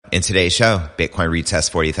In today's show, Bitcoin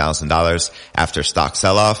retests $40,000 after stock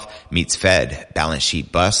sell-off meets Fed balance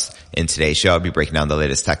sheet bust. In today's show, I'll be breaking down the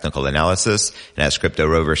latest technical analysis. And as Crypto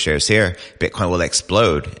Rover shares here, Bitcoin will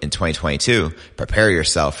explode in 2022. Prepare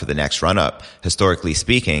yourself for the next run-up. Historically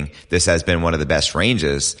speaking, this has been one of the best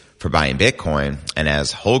ranges for buying Bitcoin. And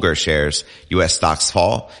as Holger shares, U.S. stocks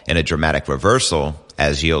fall in a dramatic reversal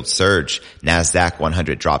as yields surge. NASDAQ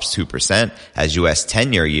 100 drops 2% as U.S.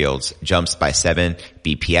 10-year yields jumps by 7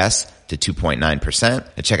 BPS to 2.9%.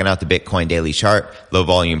 And checking out the Bitcoin daily chart, low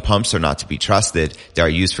volume pumps are not to be trusted. They are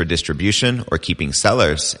used for distribution or keeping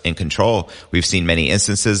sellers in control. We've seen many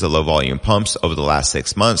instances of low volume pumps over the last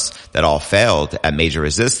 6 months that all failed at major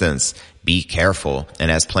resistance. Be careful. And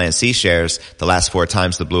as Plan C shares, the last 4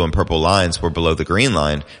 times the blue and purple lines were below the green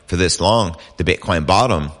line for this long, the Bitcoin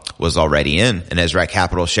bottom was already in. And as Rec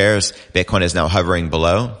Capital shares, Bitcoin is now hovering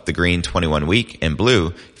below the green 21-week and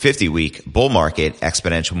blue 50-week bull market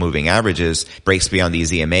exponential moving averages. Breaks beyond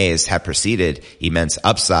these EMAs have preceded immense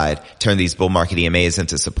upside. Turn these bull market EMAs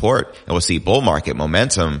into support, and we'll see bull market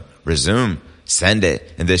momentum resume. Send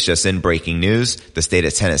it. And this just in breaking news, the state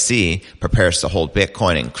of Tennessee prepares to hold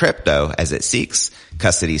Bitcoin and crypto as it seeks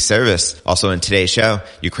custody service. Also in today's show,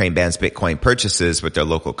 Ukraine bans Bitcoin purchases with their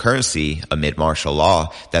local currency amid martial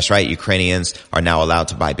law. That's right, Ukrainians are now allowed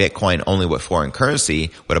to buy Bitcoin only with foreign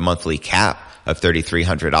currency with a monthly cap of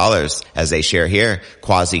 $3,300. As they share here,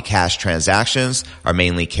 quasi-cash transactions are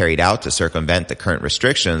mainly carried out to circumvent the current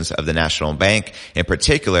restrictions of the national bank, in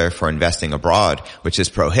particular for investing abroad, which is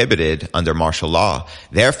prohibited under martial law.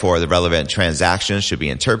 Therefore, the relevant transactions should be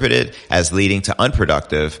interpreted as leading to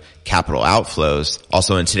unproductive capital outflows.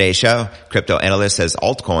 Also in today's show, crypto analyst says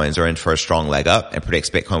altcoins are in for a strong leg up and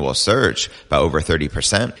predicts Bitcoin will surge by over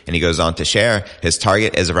 30%. And he goes on to share his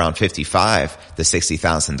target is around $55,000 to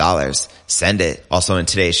 $60,000. Send it. Also in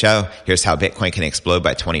today's show, here's how Bitcoin can explode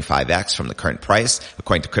by 25x from the current price,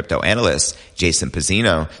 according to crypto analyst Jason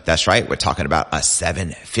Pizzino. That's right, we're talking about a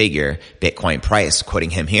 7-figure Bitcoin price.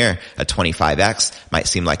 Quoting him here, a 25x might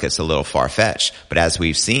seem like it's a little far-fetched, but as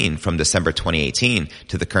we've seen from December 2018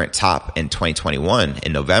 to the current top in 2021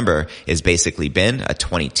 in November, is basically been a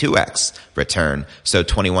 22x return. So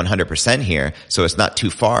 2100% here. So it's not too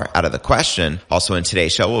far out of the question. Also in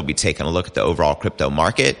today's show, we'll be taking a look at the overall crypto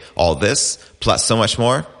market. All this plus so much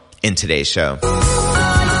more in today's show.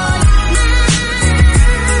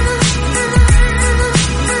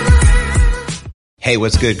 Hey,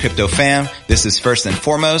 what's good, crypto fam? This is first and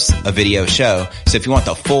foremost a video show. So if you want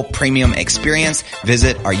the full premium experience,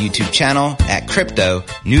 visit our YouTube channel at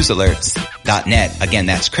cryptonewsalerts.net. Again,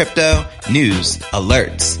 that's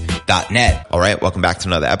cryptonewsalerts.net. All right, welcome back to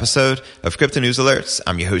another episode of Crypto News Alerts.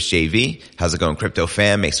 I'm your host, JV. How's it going, crypto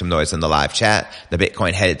fam? Make some noise in the live chat. The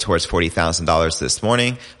Bitcoin headed towards $40,000 this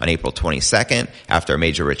morning on April 22nd after a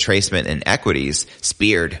major retracement in equities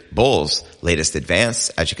speared bulls. Latest advance,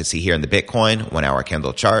 as you can see here in the Bitcoin 1-hour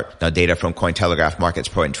candle chart. Now, data from Cointelegraph Markets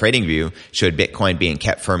Pro and TradingView showed Bitcoin being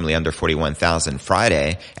kept firmly under 41,000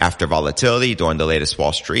 Friday after volatility during the latest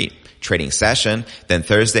Wall Street trading session. Then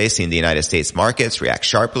Thursday, seeing the United States markets react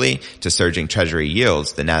sharply to surging treasury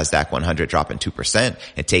yields, the NASDAQ 100 dropping 2%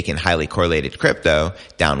 and taking highly correlated crypto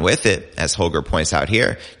down with it. As Holger points out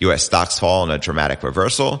here, U.S. stocks fall in a dramatic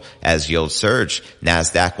reversal as yields surge.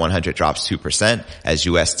 NASDAQ 100 drops 2% as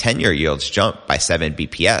U.S. 10-year yields jump by 7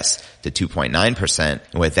 BPS to 2.9%.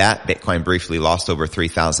 And with that, Bitcoin briefly lost over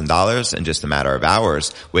 $3,000 in just a matter of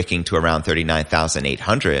hours, wicking to around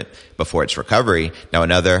 $39,800 before its recovery. Now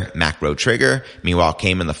another macro trigger, meanwhile,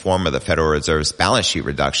 came in the form of the Federal Reserve's balance sheet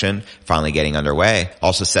reduction, finally getting underway,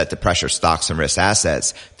 also set to pressure stocks and risk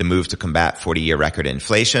assets. The move to combat 40-year record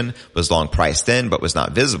inflation was long priced in, but was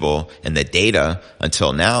not visible in the data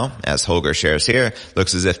until now. As Holger shares here,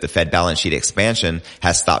 looks as if the Fed balance sheet expansion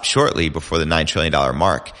has stopped shortly before the $9 trillion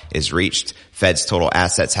mark is reached. Fed's total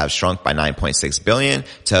assets have shrunk by $9.6 billion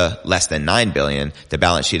to less than $9 billion. The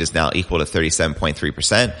balance sheet is now equal to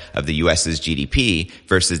 37.3% of the U.S.'s GDP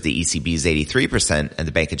versus the ECB's 83% and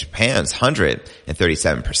the Bank of Japan's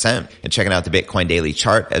 137%. And checking out the Bitcoin daily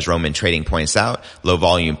chart, as Roman Trading points out, low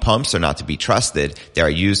volume pumps are not to be trusted. They are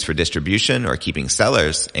used for distribution or keeping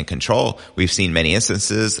sellers in control. We've seen many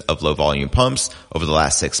instances of low volume pumps over the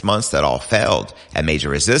last 6 months that all failed at major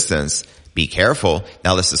resistance. Be careful.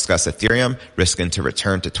 Now let's discuss Ethereum, risking to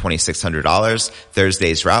return to $2,600.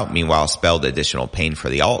 Thursday's rout, meanwhile, spelled additional pain for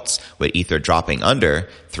the alts, with Ether dropping under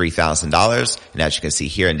 $3,000. And as you can see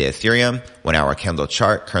here in the Ethereum 1-hour candle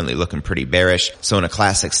chart, currently looking pretty bearish. So in a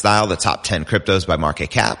classic style, the top 10 cryptos by market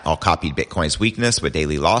cap all copied Bitcoin's weakness with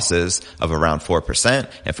daily losses of around 4%.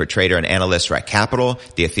 And for trader and analyst Rec Capital,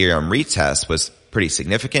 the Ethereum retest was pretty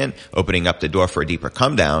significant, opening up the door for a deeper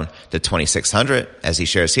come down to 2,600. As he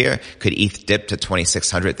shares here, could ETH dip to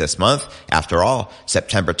 2,600 this month? After all,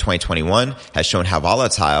 September 2021 has shown how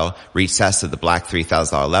volatile retest of the black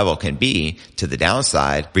 $3,000 level can be to the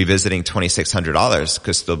downside. Revisiting $2,600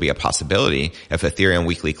 could still be a possibility if Ethereum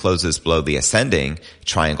weekly closes below the ascending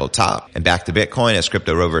triangle top. And back to Bitcoin, as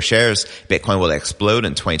Crypto Rover shares, Bitcoin will explode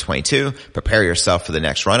in 2022. Prepare yourself for the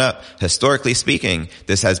next run up. Historically speaking,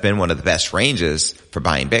 this has been one of the best ranges for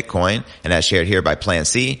buying Bitcoin. And as shared here by Plan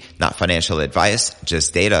C, not financial advice,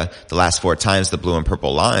 just data. The last 4 times the blue and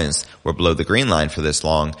purple lines were below the green line for this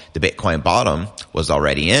long, the Bitcoin bottom was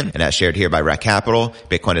already in. And as shared here by Rec Capital,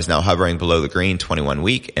 Bitcoin is now hovering below the green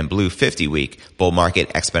 21-week and blue 50-week bull market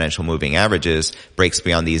exponential moving averages. Breaks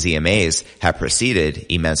beyond these EMAs have preceded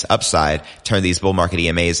immense upside. Turn these bull market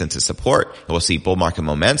EMAs into support, and we'll see bull market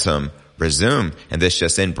momentum resume. And this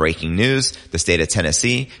just in breaking news, the state of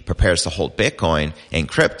Tennessee prepares to hold Bitcoin and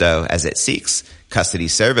crypto as it seeks custody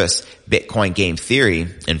service. Bitcoin game theory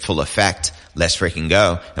in full effect. Let's freaking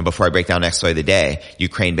go. And before I break down next story of the day,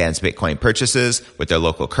 Ukraine bans Bitcoin purchases with their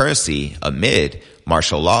local currency amid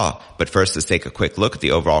martial law. But first, let's take a quick look at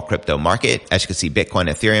the overall crypto market. As you can see, Bitcoin,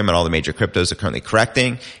 Ethereum, and all the major cryptos are currently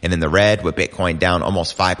correcting. And in the red, with Bitcoin down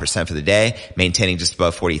almost 5% for the day, maintaining just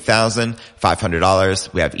above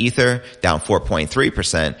 $40,500. We have Ether down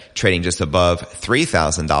 4.3%, trading just above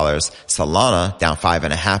 $3,000. Solana down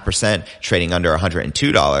 5.5%, trading under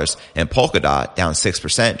 $102. And Polkadot down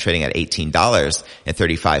 6%, trading at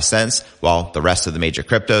 $18.35, while the rest of the major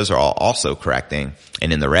cryptos are all also correcting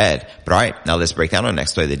and in the red. But all right, now let's break down our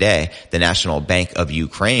next story of the day. The National Bank of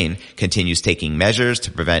Ukraine continues taking measures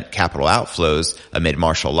to prevent capital outflows amid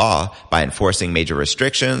martial law by enforcing major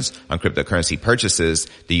restrictions on cryptocurrency purchases.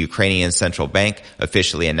 The Ukrainian Central Bank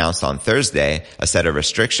officially announced on Thursday a set of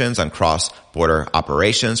restrictions on cross-border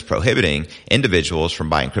operations prohibiting individuals from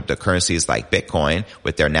buying cryptocurrencies like Bitcoin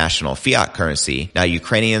with their national fiat currency. Now,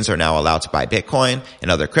 Ukrainians are now allowed to buy Bitcoin and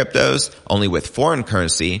other cryptos only with foreign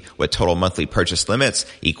currency with total monthly purchase limits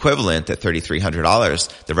equivalent to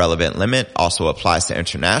 $3,300. The relevant limit also applies to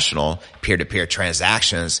international peer-to-peer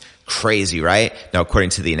transactions. Crazy, right? Now,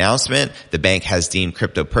 according to the announcement, the bank has deemed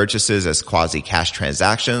crypto purchases as quasi-cash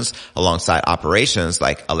transactions alongside operations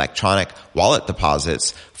like electronic wallet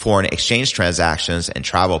deposits, foreign exchange transactions, and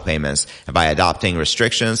travel payments. And by adopting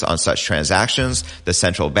restrictions on such transactions, the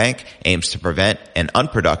central bank aims to prevent an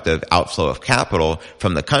unproductive outflow of capital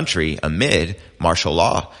from the country amid martial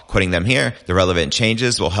law. Quoting them here, the relevant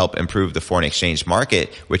changes will help improve the foreign exchange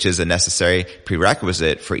market, which is a necessary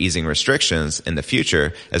prerequisite for easing restrictions in the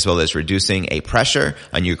future, as well as reducing a pressure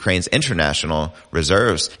on Ukraine's international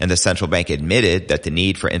reserves. And the central bank admitted that the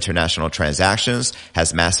need for international transactions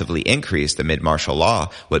has massively increased amid martial law,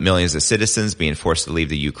 with millions of citizens being forced to leave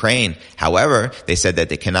the Ukraine. However, they said that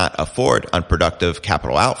they cannot afford unproductive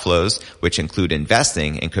capital outflows, which include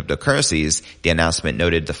investing in cryptocurrencies. The announcement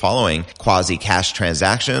noted the following: quasi-cash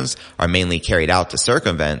transactions are mainly carried out to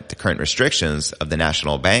circumvent the current restrictions of the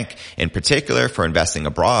national bank, in particular for investing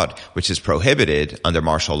abroad, which is prohibited under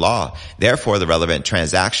martial law. Therefore, the relevant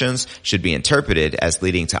transactions should be interpreted as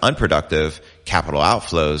leading to unproductive capital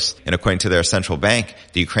outflows. And according to their central bank,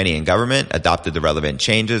 the Ukrainian government adopted the relevant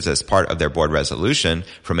changes as part of their board resolution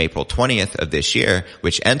from April 20th of this year,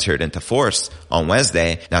 which entered into force on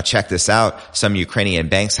Wednesday. Now check this out. Some Ukrainian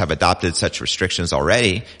banks have adopted such restrictions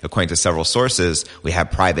already. According to several sources, we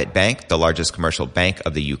have Private Bank, the largest commercial bank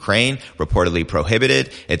of the Ukraine, reportedly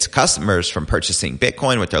prohibited its customers from purchasing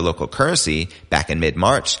Bitcoin with their local currency back in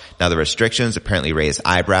mid-March. Now the restrictions apparently raise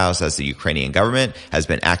eyebrows as the Ukrainian government has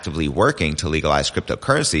been actively working to legalize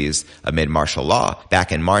cryptocurrencies amid martial law.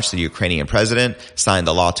 Back in March, the Ukrainian president signed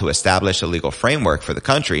the law to establish a legal framework for the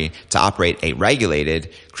country to operate a regulated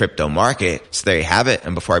crypto market. So there you have it.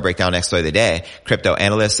 And before I break down next story of the day, crypto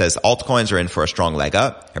analyst says altcoins are in for a strong leg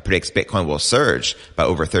up and predicts Bitcoin will surge by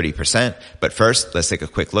over 30%. But first, let's take a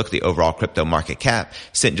quick look at the overall crypto market cap,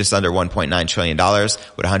 sitting just under $1.9 trillion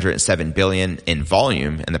with $107 billion in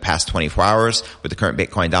volume in the past 24 hours, with the current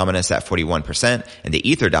Bitcoin dominance at 41% and the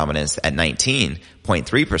Ether dominance at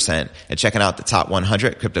 19.3%. And checking out the top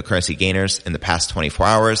 100 cryptocurrency gainers in the past 24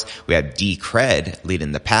 hours, we have Decred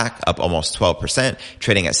leading the pack, up almost 12%,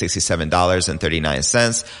 trading at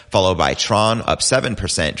 $67.39, followed by Tron, up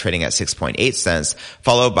 7%, trading at 6.8 cents,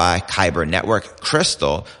 followed by Kyber Network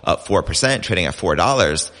Crystal, up 4%, trading at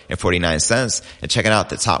 $4.49. And checking out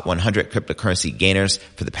the top 100 cryptocurrency gainers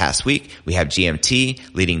for the past week, we have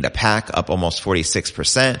GMT leading the pack, up almost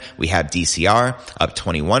 46%. We have DCR, up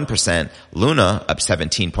 21%, Luna, up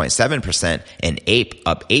 17.7%, and Ape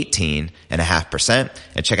up 18.5%.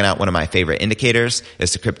 And checking out one of my favorite indicators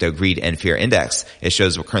is the Crypto Greed and Fear Index. It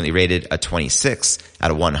shows we're currently rated a 26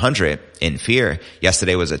 out of 100 in fear.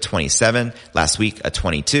 Yesterday was a 27, last week a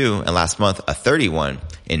 22, and last month a 31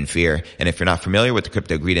 in fear. And if you're not familiar with the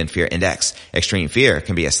Crypto Greed and Fear Index, extreme fear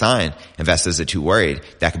can be a sign investors are too worried.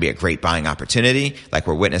 That could be a great buying opportunity like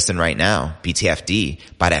we're witnessing right now. BTFD,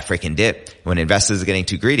 buy that freaking dip. When investors are getting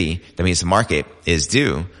too greedy, that means the market is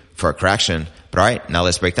due for a correction. But all right, now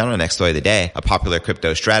let's break down our next story of the day. A popular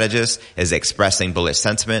crypto strategist is expressing bullish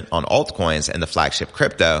sentiment on altcoins and the flagship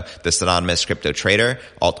crypto. The synonymous crypto trader,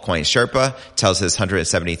 Altcoin Sherpa, tells his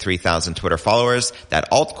 173,000 Twitter followers that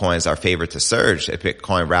altcoins are favored to surge if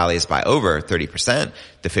Bitcoin rallies by over 30%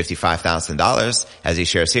 to $55,000. As he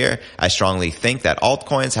shares here, I strongly think that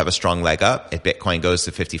altcoins have a strong leg up if Bitcoin goes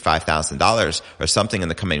to $55,000 or something in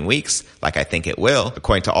the coming weeks, like I think it will.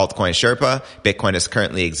 According to Altcoin Sherpa, Bitcoin is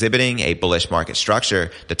currently exhibiting a bullish market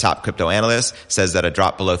structure. The top crypto analyst says that a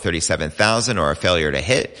drop below 37,000 or a failure to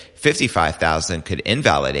hit 55,000 could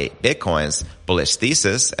invalidate Bitcoin's bullish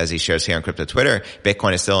thesis. As he shares here on Crypto Twitter,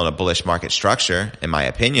 Bitcoin is still in a bullish market structure. In my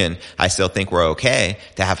opinion, I still think we're okay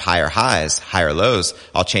to have higher highs, higher lows.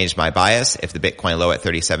 I'll change my bias if the Bitcoin low at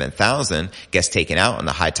 37,000 gets taken out on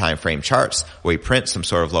the high time frame charts, where we print some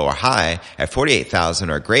sort of lower high at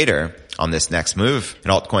 48,000 or greater on this next move.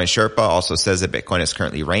 And Altcoin Sherpa also says that Bitcoin is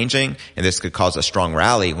currently ranging, and this could cause a strong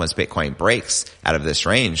rally once Bitcoin breaks out of this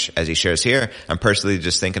range. As he shares here, I'm personally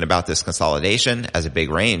just thinking about this consolidation as a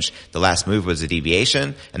big range. The last move was a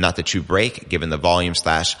deviation and not the true break given the volume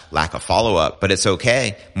 / lack of follow-up. But it's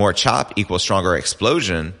okay. More chop equals stronger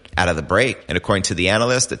explosion out of the break. And according to the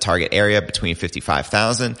analyst, the target area between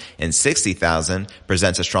 55,000 and 60,000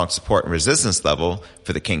 presents a strong support and resistance level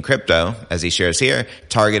for the King Crypto. As he shares here,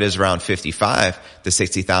 target is around $55,000 to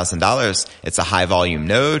 $60,000. It's a high volume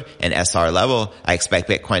node and SR level. I expect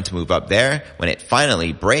Bitcoin to move up there when it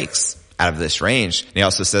finally breaks out of this range. And he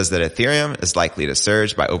also says that Ethereum is likely to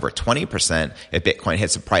surge by over 20% if Bitcoin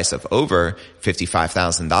hits a price of over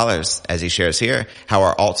 $55,000. As he shares here, how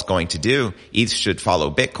are alts going to do? ETH should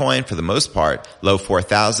follow Bitcoin for the most part. Low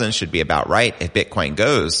 4,000 should be about right if Bitcoin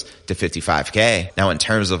goes to 55K. Now, in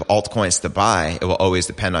terms of altcoins to buy, it will always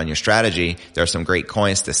depend on your strategy. There are some great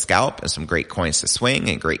coins to scalp and some great coins to swing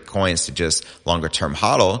and great coins to just longer term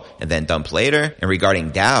hodl and then dump later. And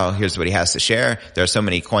regarding DAO, here's what he has to share. There are so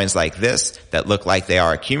many coins like this that look like they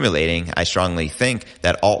are accumulating. I strongly think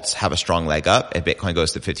that alts have a strong leg up if Bitcoin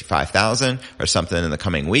goes to 55,000 or something in the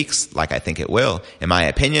coming weeks, like I think it will. In my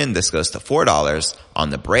opinion, this goes to $4 on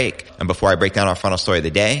the break. And before I break down our final story of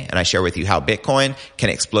the day and I share with you how Bitcoin can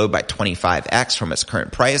explode by 25x from its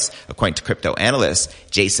current price, according to crypto analyst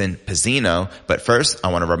Jason Pizzino. But first,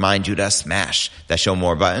 I want to remind you to smash that show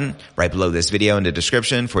more button right below this video in the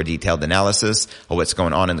description for a detailed analysis of what's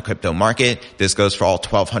going on in the crypto market. This goes for all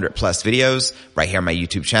 1,200 plus videos right here on my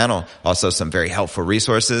YouTube channel. Also, some very helpful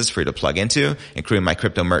resources for you to plug into, including my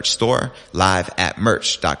crypto merch store live at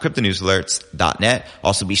merch.cryptonewsalerts.net.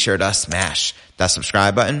 Also, be sure to smash that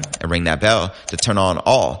subscribe button and ring that bell to turn on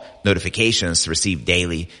all notifications to receive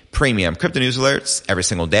daily premium crypto news alerts every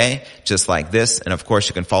single day, just like this. And of course,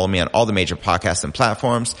 you can follow me on all the major podcasts and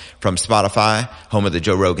platforms, from Spotify, home of the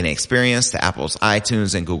Joe Rogan Experience, to Apple's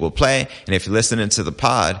iTunes and Google Play. And if you're listening to the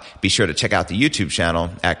pod, be sure to check out the YouTube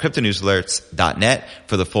channel at cryptonewsalerts.net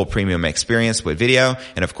for the full premium experience with video.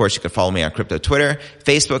 And of course, you can follow me on crypto Twitter,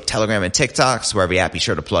 Facebook, Telegram, and TikTok. So wherever you're at, be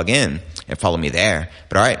sure to plug in and follow me there.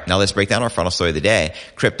 But all right, now let's break down our final story of the day.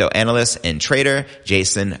 Crypto analyst and trader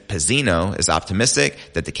Jason Pizzino is optimistic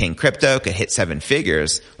that the King Crypto could hit 7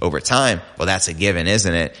 figures over time. Well, that's a given,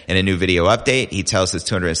 isn't it? In a new video update, he tells his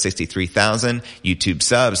 263,000 YouTube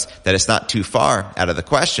subs that it's not too far out of the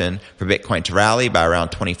question for Bitcoin to rally by around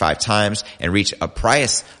 25 times and reach a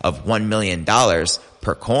price of $1 million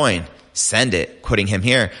per coin. Send it. Quoting him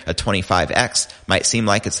here, a 25x might seem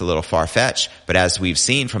like it's a little far-fetched, but as we've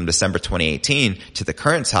seen from December 2018 to the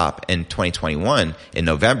current top in 2021 in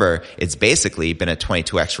November, it's basically been a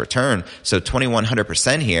 22x return. So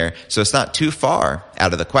 2100% here. So it's not too far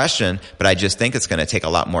out of the question, but I just think it's going to take a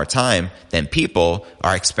lot more time than people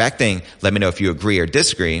are expecting. Let me know if you agree or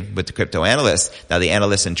disagree with the crypto analyst. Now, the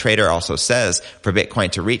analyst and trader also says for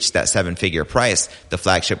Bitcoin to reach that 7-figure price, the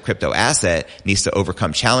flagship crypto asset needs to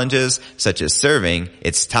overcome challenges such as serving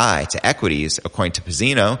its tie to equities. According to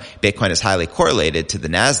Pizzino, Bitcoin is highly correlated to the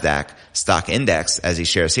NASDAQ stock index. As he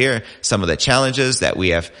shares here, some of the challenges that we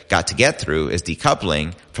have got to get through is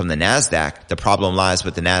decoupling from the NASDAQ. The problem lies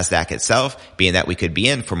with the NASDAQ itself, being that we could be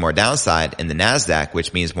in for more downside in the NASDAQ,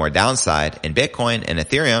 which means more downside in Bitcoin and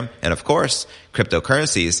Ethereum, and of course,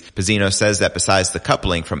 cryptocurrencies. Pizzino says that besides the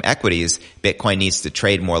coupling from equities, Bitcoin needs to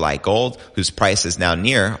trade more like gold, whose price is now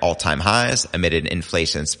near all-time highs amid an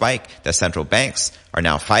inflation spike that central banks are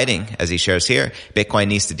now fighting. As he shares here, Bitcoin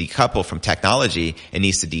needs to decouple from technology, it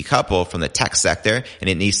needs to decouple from the tech sector, and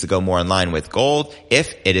it needs to go more in line with gold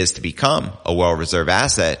if it is to become a world reserve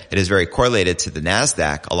asset. It is very correlated to the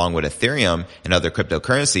NASDAQ along with Ethereum and other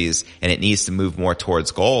cryptocurrencies, and it needs to move more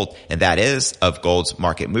towards gold, and that is of gold's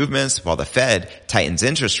market movements while the Fed tightens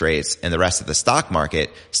interest rates and the rest of the stock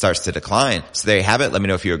market starts to decline. So there you have it. Let me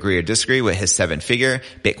know if you agree or disagree with his 7-figure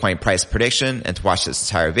Bitcoin price prediction, and to watch this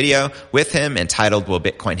entire video with him entitled "Will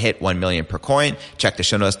Bitcoin Hit 1 Million per Coin?" check the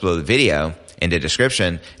show notes below the video in the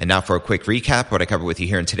description. And now for a quick recap, what I covered with you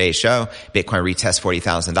here in today's show: Bitcoin retests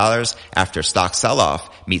 $40,000 after stock sell-off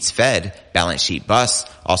meets Fed balance sheet bust.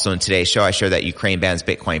 Also in today's show, I shared that Ukraine bans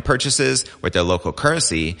Bitcoin purchases with their local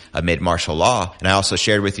currency amid martial law. And I also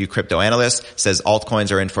shared with you crypto analyst says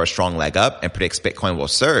altcoins are in for a strong leg up and predicts Bitcoin will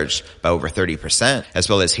surge by over 30%, as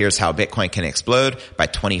well as here's how Bitcoin can explode by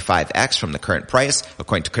 25x from the current price.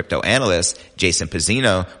 According to crypto analyst Jason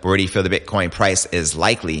Pizzino, where do you feel the Bitcoin price is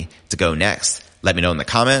likely to go next? Let me know in the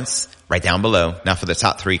comments right down below. Now for the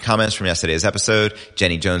top 3 comments from yesterday's episode.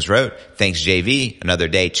 Jenny Jones wrote, "Thanks JV, another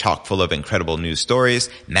day chock full of incredible news stories."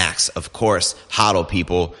 Max, of course, hodl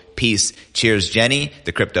people, peace. Cheers Jenny,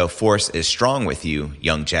 the crypto force is strong with you,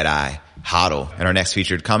 young Jedi. Hodl. And our next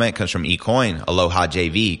featured comment comes from eCoin. Aloha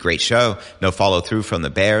JV, great show. No follow through from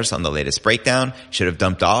the bears on the latest breakdown. Should have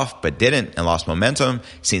dumped off, but didn't and lost momentum.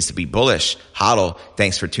 Seems to be bullish. Hodl,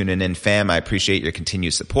 thanks for tuning in, fam. I appreciate your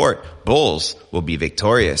continued support. Bulls will be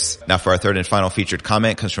victorious. Now for our third and final featured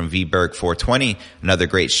comment comes from VBerg420. Another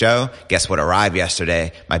great show. Guess what arrived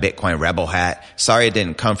yesterday? My Bitcoin Rebel hat. Sorry it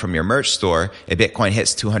didn't come from your merch store. If Bitcoin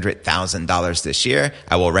hits $200,000 this year,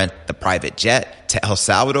 I will rent the private jet to El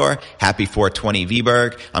Salvador. Happy 420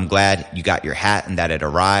 VBerg. I'm glad you got your hat and that it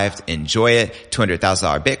arrived. Enjoy it.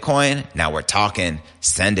 $200,000 Bitcoin. Now we're talking.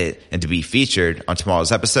 Send it. And to be featured on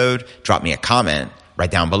tomorrow's episode, drop me a comment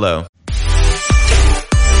right down below.